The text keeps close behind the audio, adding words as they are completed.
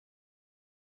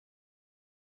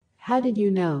How did you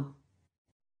know?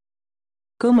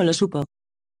 ¿Cómo lo supo?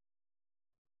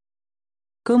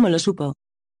 ¿Cómo lo supo?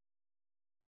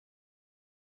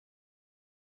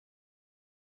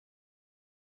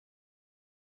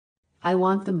 I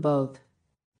want them both.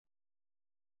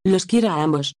 Los quiero a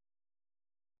ambos.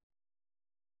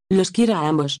 Los quiero a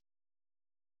ambos.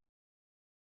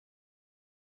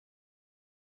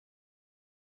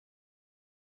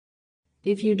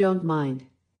 If you don't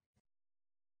mind.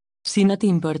 Si no te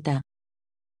importa.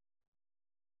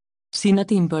 Si no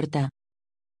te importa.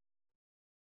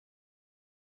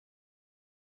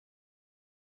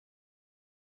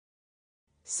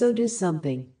 So do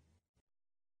something.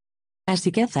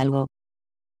 Así que haz algo.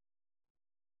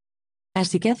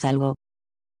 Así que haz algo.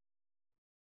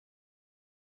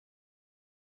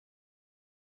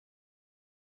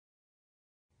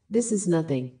 This is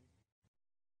nothing.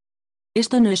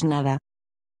 Esto no es nada.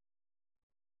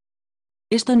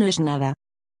 Esto no es nada.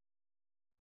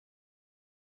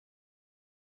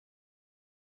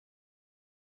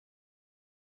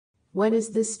 When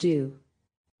is this due?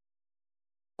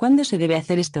 ¿Cuándo se debe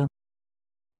hacer esto?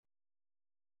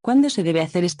 ¿Cuándo se debe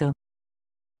hacer esto?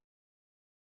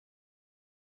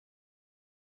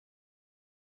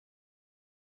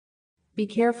 Be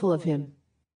careful of him.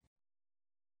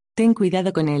 Ten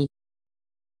cuidado con él.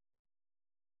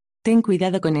 Ten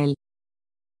cuidado con él.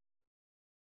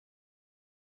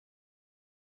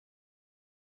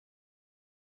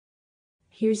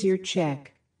 Here's your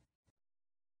check.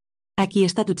 Aquí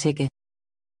está tu cheque.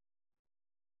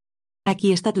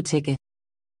 Aquí está tu cheque.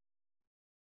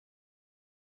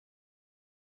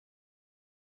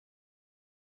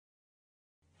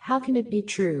 How can it be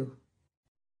true?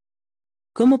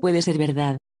 ¿Cómo puede ser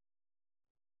verdad?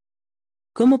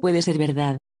 ¿Cómo puede ser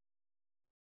verdad?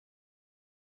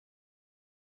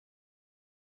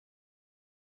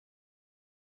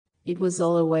 It was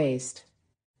all a waste.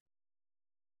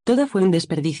 Todo fue un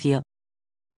desperdicio.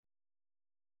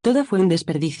 Todo fue un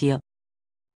desperdicio.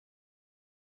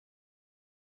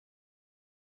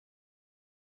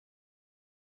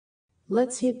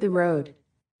 Let's hit the road.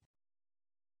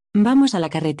 Vamos a la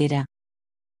carretera.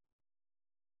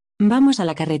 Vamos a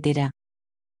la carretera.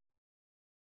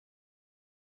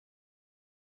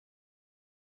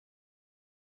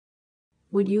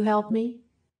 Would you help me?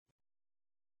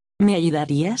 ¿Me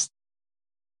ayudarías?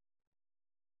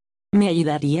 ¿Me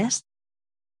ayudarías?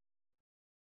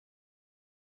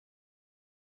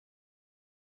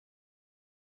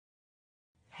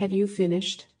 Have you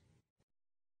finished?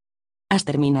 ¿Has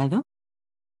terminado?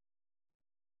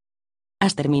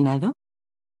 ¿Has terminado?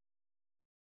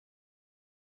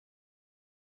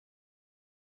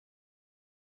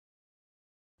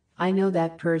 I know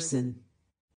that person.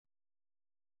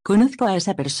 Conozco a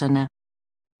esa persona.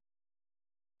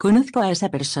 Conozco a esa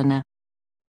persona.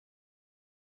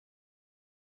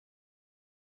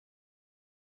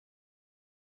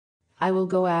 I will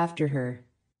go after her.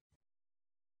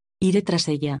 Iré tras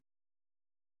ella.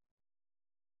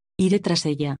 Iré tras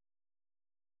ella.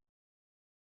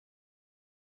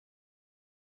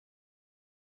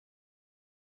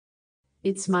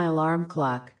 It's my alarm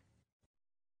clock.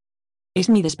 Es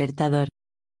mi despertador.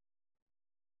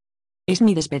 Es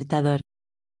mi despertador.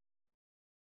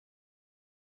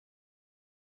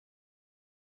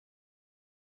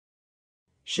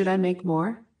 Should I make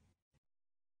more?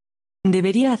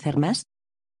 ¿Debería hacer más?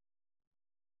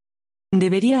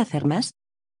 ¿Debería hacer más?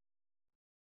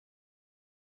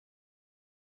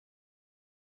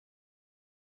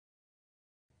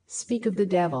 Speak of the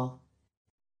devil.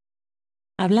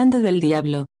 Hablando del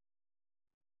diablo.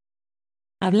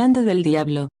 Hablando del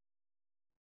diablo.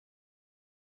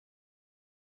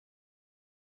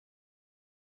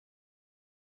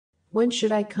 When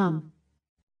should I come?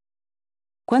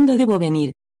 ¿Cuándo debo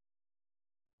venir?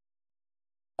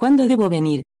 ¿Cuándo debo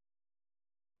venir?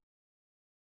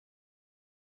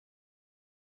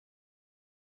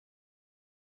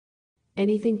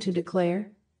 Anything to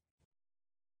declare?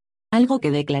 ¿Algo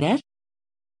que declarar?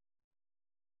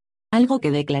 ¿Algo que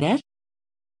declarar?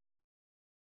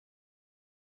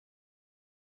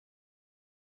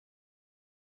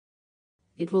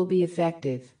 It will be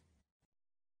effective.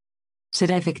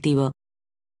 Será efectivo.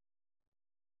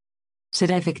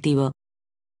 Será efectivo.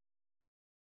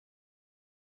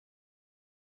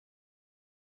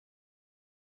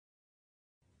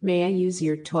 May I use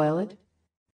your toilet?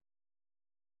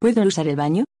 ¿Puedo usar el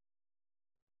baño?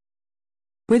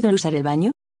 ¿Puedo usar el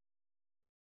baño?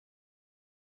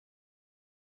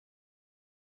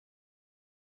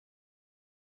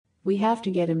 We have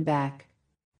to get him back.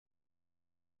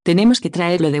 Tenemos que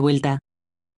traerlo de vuelta.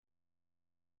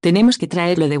 Tenemos que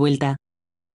traerlo de vuelta.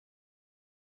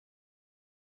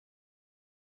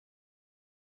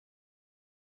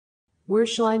 Where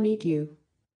shall I meet you?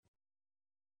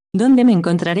 ¿Dónde me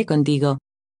encontraré contigo?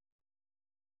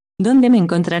 ¿Dónde me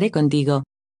encontraré contigo?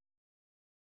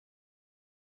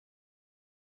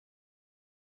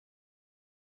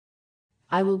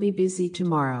 I will be busy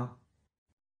tomorrow.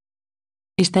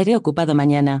 Estaré ocupado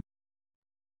mañana.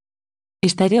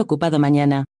 Estaré ocupado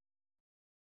mañana.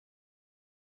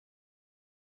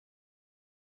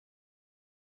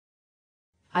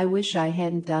 I wish I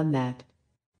hadn't done that.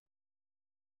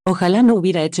 Ojalá no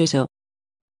hubiera hecho eso.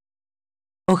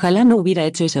 Ojalá no hubiera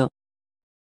hecho eso.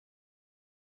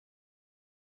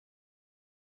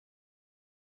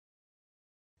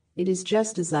 It is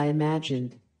just as I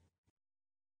imagined.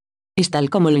 Es tal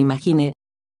como lo imaginé.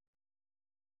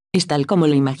 Es tal como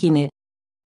lo imaginé.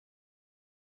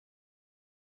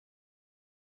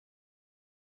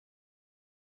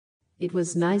 It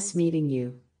was nice meeting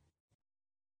you.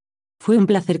 Fue un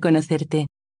placer conocerte.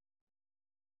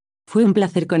 Fue un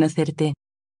placer conocerte.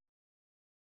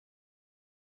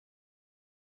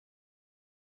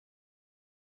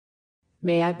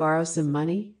 May I borrow some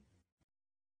money?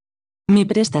 ¿Me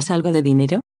prestas algo de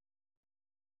dinero?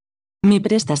 ¿Me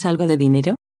prestas algo de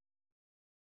dinero?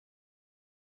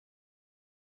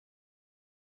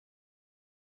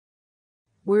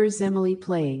 Where is Emily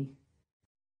playing?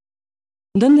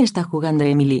 ¿Dónde está jugando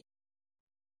Emily?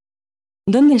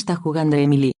 ¿Dónde está jugando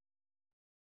Emily?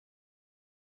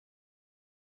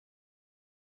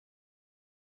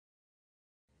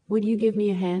 Would you give me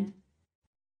a hand?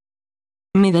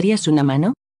 ¿Me darías una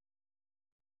mano?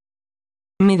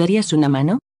 ¿Me darías una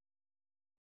mano?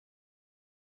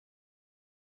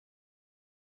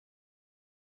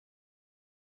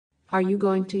 Are you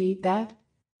going to eat that?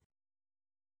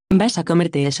 ¿Vas a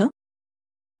comerte eso?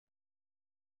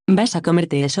 ¿Vas a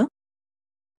comerte eso?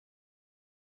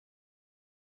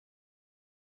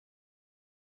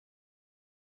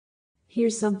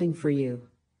 Here's something for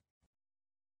you.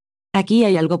 Aquí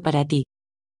hay algo para ti.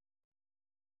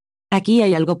 Aquí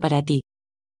hay algo para ti.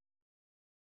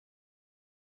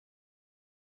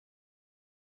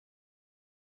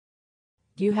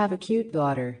 You have a cute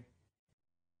daughter.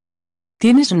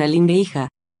 Tienes una linda hija.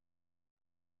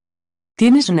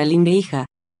 Tienes una linda hija.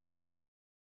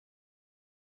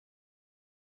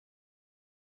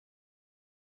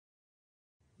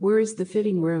 Where is the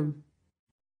fitting room?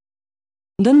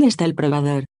 ¿Dónde está el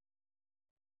probador?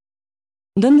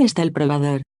 ¿Dónde está el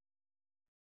probador?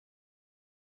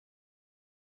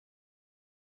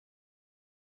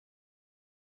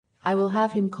 I will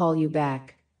have him call you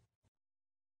back.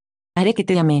 Haré que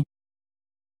te llame.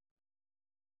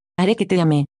 Haré que te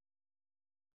llame.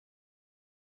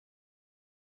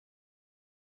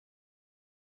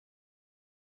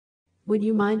 Would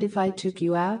you mind if I took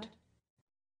you out?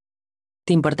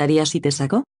 ¿Te importaría si te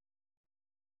saco?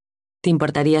 ¿Te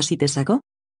importaría si te saco?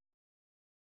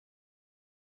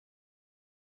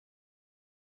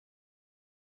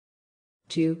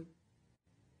 2.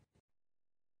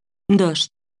 2.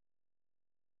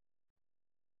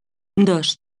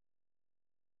 2.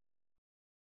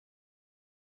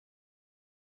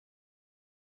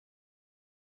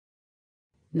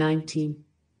 19.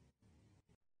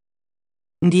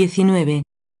 19.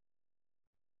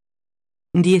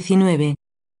 19.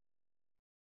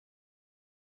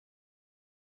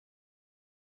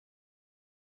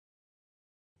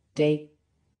 Date.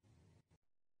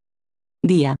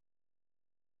 Día.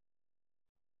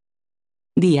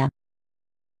 Día.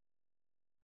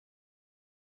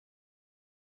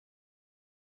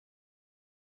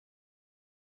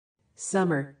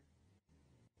 Summer.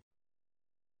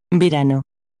 Verano.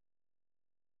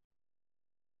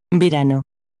 Verano.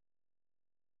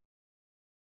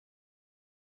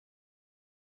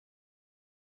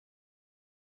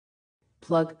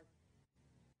 Plug.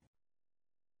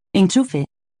 Enchufe.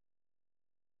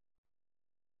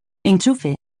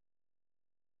 Enchufe.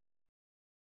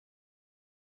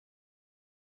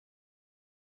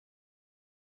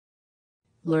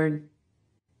 Learn.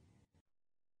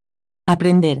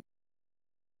 Aprender.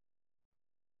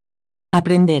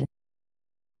 Aprender.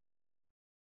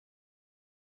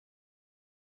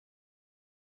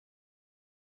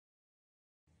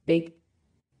 Big.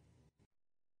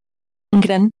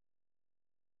 Gran.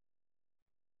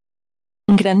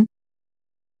 Gran.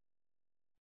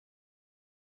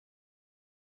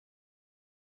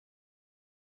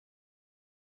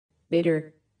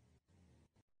 Bitter.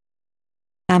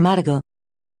 Amargo.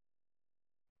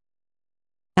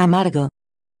 Amargo.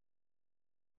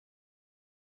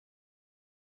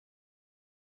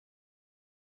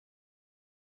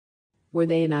 Were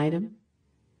they an item?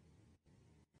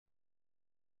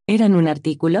 ¿Eran un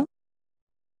artículo?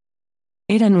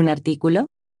 ¿Eran un artículo?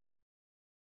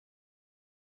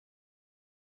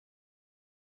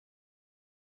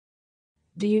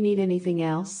 Do you need anything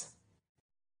else?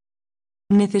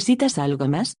 ¿Necesitas algo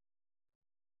más?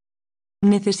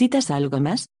 ¿Necesitas algo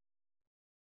más?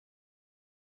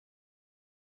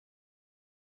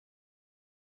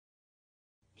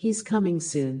 He's coming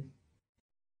soon.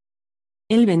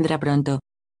 Él vendrá pronto.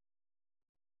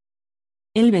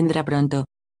 Él vendrá pronto.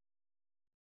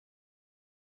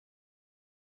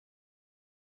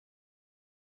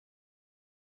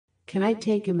 Can I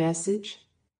take a message?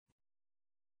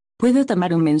 ¿Puedo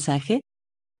tomar un mensaje?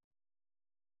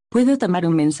 ¿Puedo tomar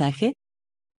un mensaje?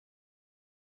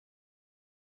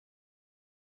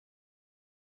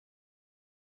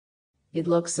 It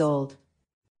looks old.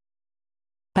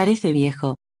 Parece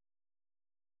viejo.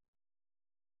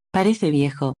 Parece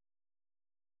viejo.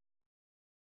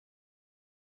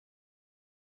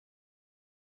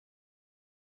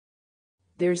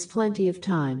 There's plenty of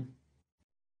time.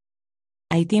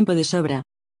 Hay tiempo de sobra.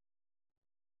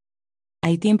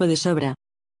 Hay tiempo de sobra.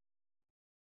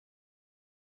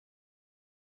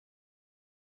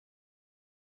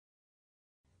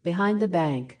 Behind the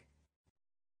bank.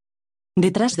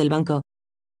 Detrás del banco.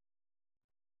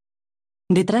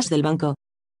 Detrás del banco.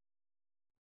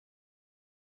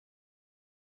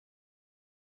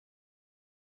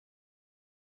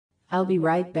 I'll be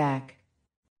right back.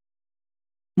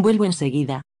 Vuelvo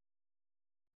enseguida.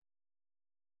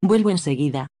 Vuelvo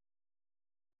enseguida.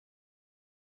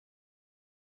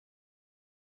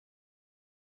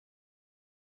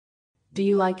 Do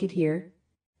you like it here?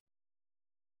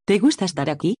 ¿Te gusta estar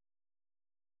aquí?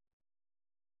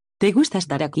 ¿Te gusta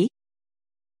estar aquí?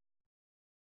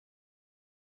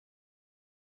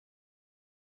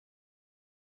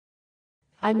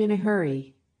 I'm in a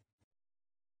hurry.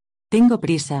 Tengo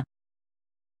prisa.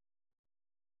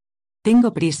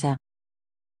 Tengo prisa.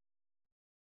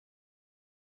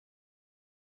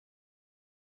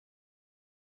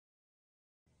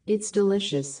 It's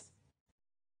delicious.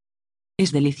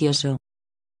 Es delicioso.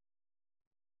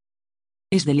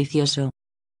 Es delicioso.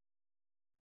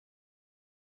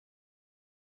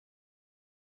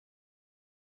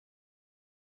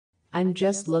 I'm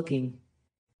just looking.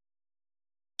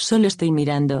 Solo estoy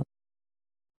mirando.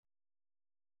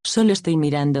 Solo estoy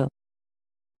mirando.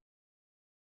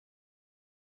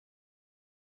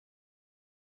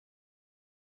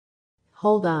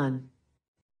 Hold on.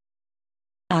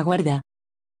 Aguarda.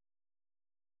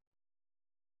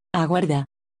 Aguarda.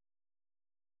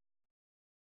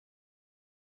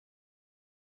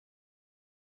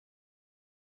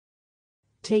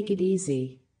 Take it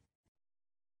easy.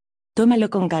 Tómalo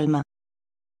con calma.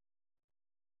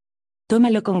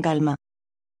 Tómalo con calma.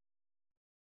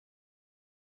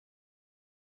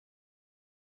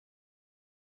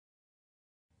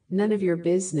 None of your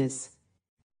business.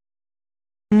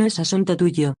 No es asunto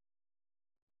tuyo.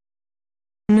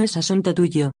 No es asunto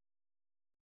tuyo.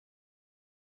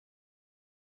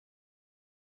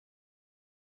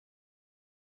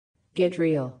 Get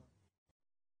real.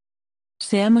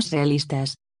 Seamos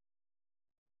realistas.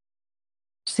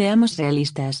 Seamos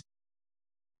realistas.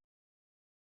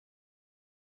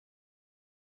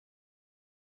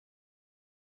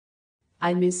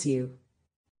 I miss you.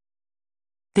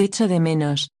 Te echo de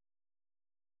menos.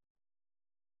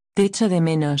 Te echo de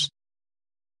menos.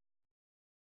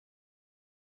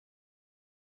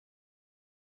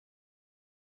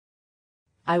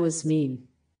 I was mean.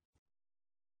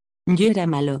 Yo era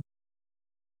malo.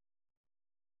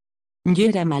 Yo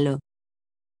era malo.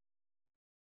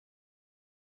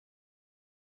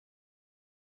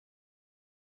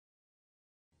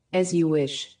 As you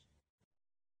wish.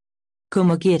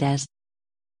 Como quieras.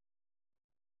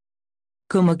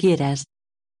 Como quieras.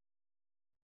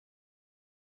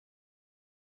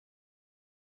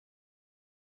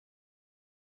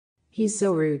 He's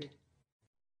so rude.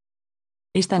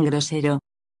 Es tan grosero.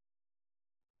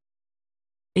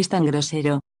 Es tan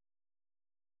grosero.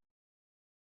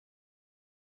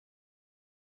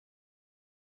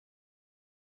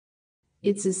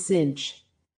 It's a cinch.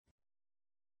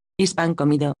 Es pan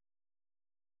comido.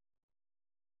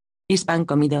 Es pan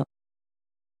comido.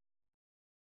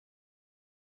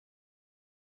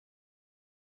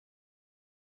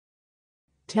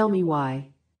 Tell me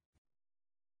why.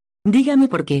 Dígame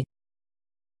por qué.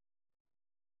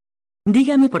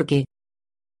 Dígame por qué.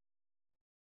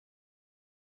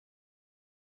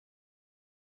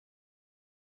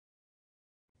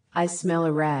 I smell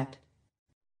a rat.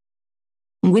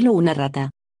 Huelo una rata.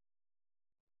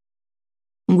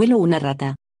 Huelo una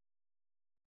rata.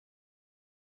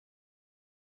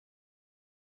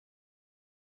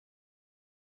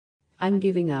 I'm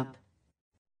giving up.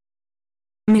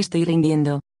 Me estoy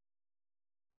rindiendo.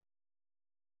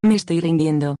 Me estoy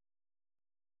rindiendo.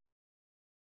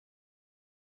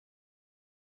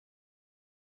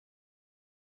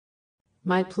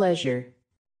 My pleasure.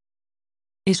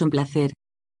 Es un placer.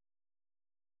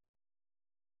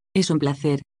 Es un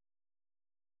placer.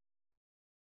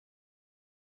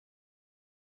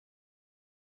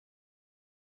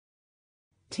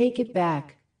 Take it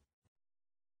back.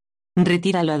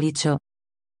 Retíralo, ha dicho.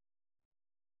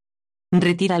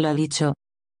 Retíralo, ha dicho.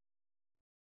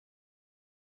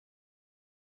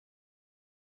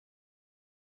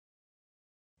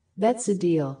 That's a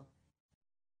deal.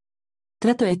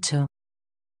 Trato hecho.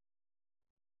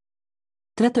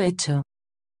 Trato hecho.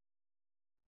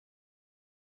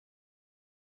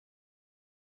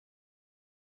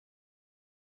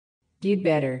 You'd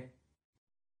better.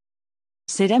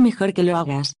 Será mejor que lo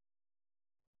hagas.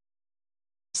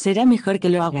 Será mejor que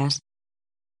lo hagas.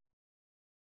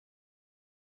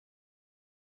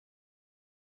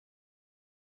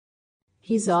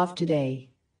 He's off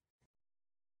today.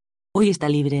 Hoy está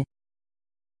libre.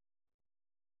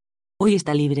 Hoy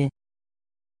está libre.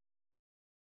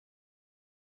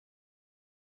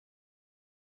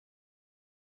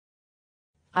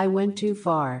 I went too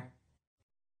far.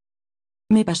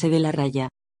 Me pasé de la raya.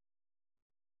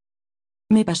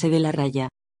 Me pasé de la raya.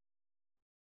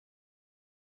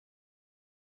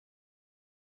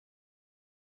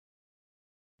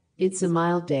 It's a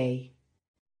mild day.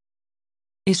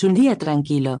 Es un día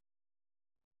tranquilo.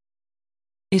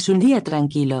 Es un día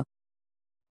tranquilo.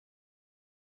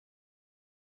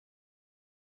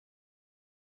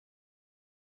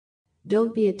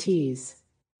 Don't be a tease.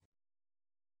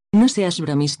 No seas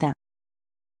bromista.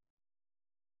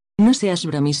 No seas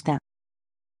bromista.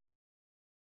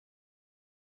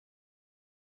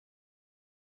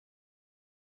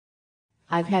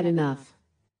 I've had enough.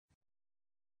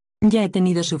 Ya he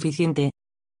tenido suficiente.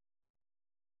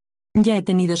 Ya he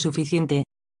tenido suficiente.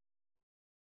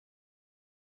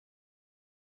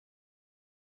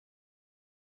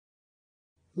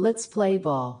 Let's play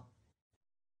ball.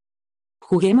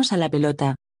 Juguemos a la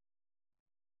pelota.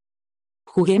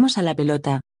 Juguemos a la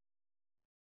pelota.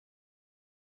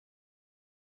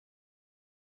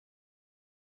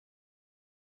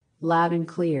 Loud and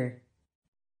clear.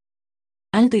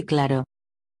 Alto y claro.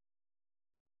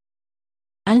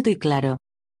 Alto y claro.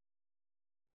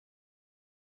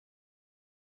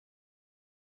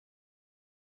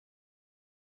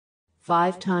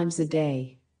 Five times a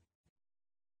day.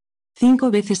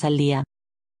 5 veces al día.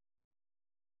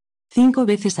 5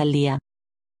 veces al día.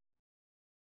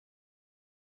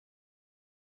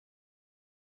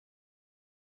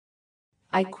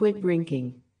 I quit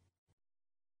drinking.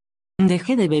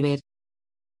 Dejé de beber.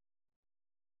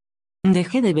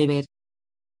 Dejé de beber.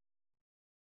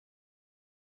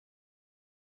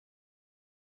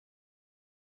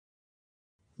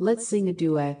 Let's sing a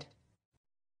duet.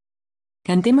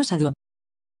 Cantemos a dúo.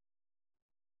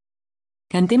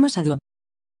 Cantemos a dúo.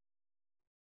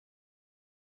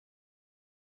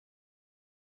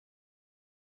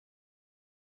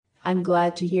 I'm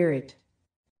glad to hear it.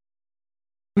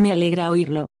 Me alegra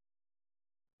oírlo.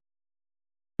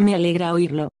 Me alegra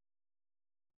oírlo.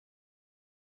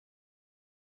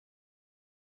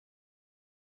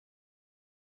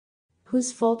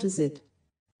 Whose fault is it?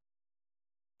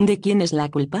 ¿De quién es la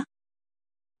culpa?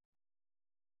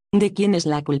 ¿De quién es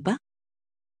la culpa?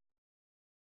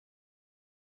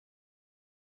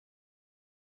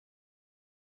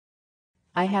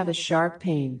 I have a sharp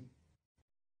pain.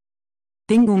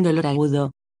 Tengo un dolor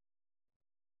agudo.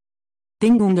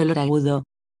 Tengo un dolor agudo.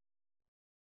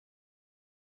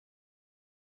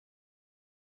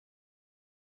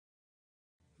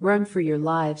 Run for your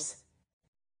lives.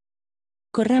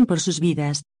 Corran por sus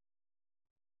vidas.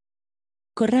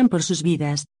 Corran por sus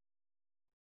vidas.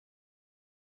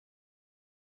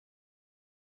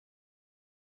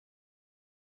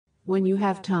 When you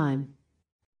have time.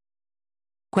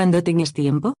 Cuando tengas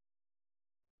tiempo.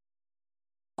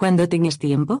 Cuando tengas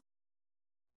tiempo.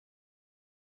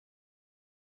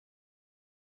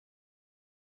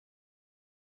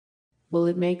 Will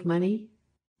it make money?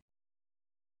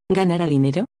 ¿Ganará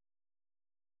dinero?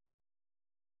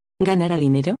 ¿Ganará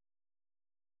dinero?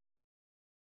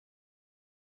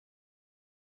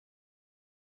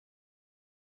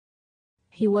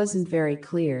 He wasn't very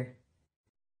clear.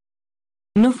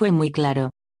 No fue muy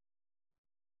claro.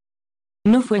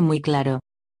 No fue muy claro.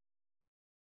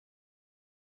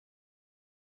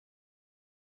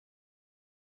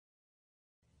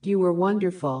 You were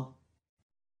wonderful.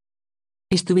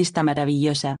 Estuviste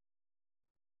maravillosa.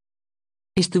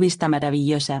 Estuviste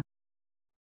maravillosa.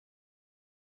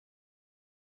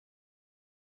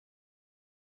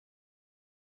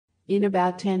 In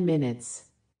about 10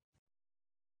 minutes.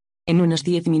 En unos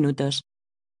 10 minutos.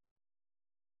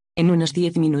 En unos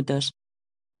 10 minutos.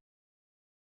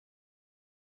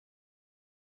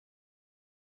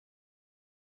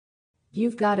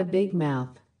 You've got a big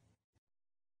mouth.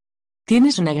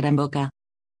 Tienes una gran boca.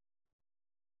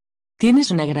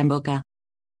 Tienes una gran boca.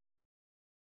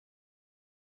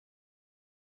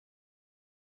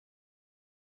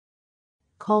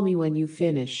 Call me when you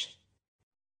finish.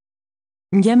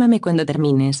 Llámame cuando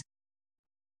termines.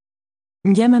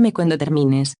 Llámame cuando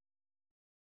termines.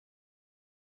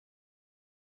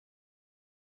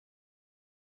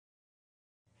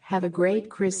 Have a great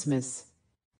Christmas.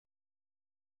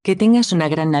 Que tengas una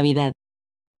gran Navidad.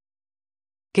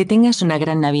 Que tengas una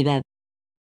gran Navidad.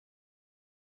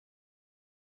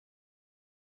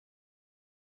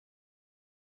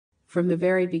 From the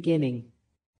very beginning.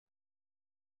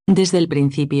 Desde el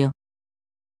principio.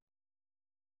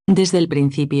 Desde el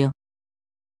principio.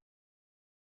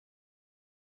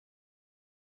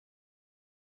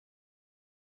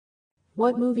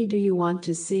 What movie do you want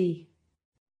to see?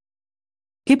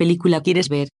 ¿Qué película quieres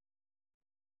ver?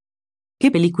 ¿Qué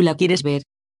película quieres ver?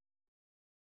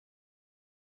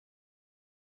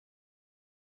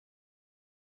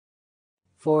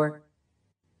 4.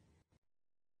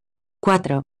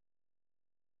 4.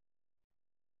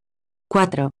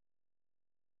 4.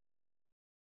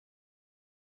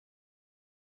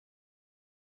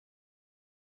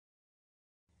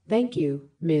 Thank you,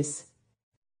 miss.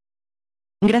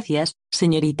 Gracias,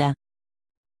 señorita.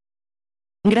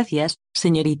 Gracias,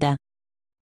 señorita.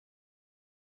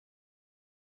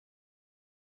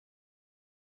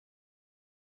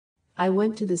 I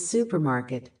went to the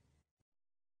supermarket.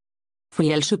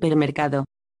 Fui al supermercado.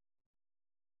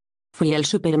 Fui al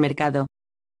supermercado.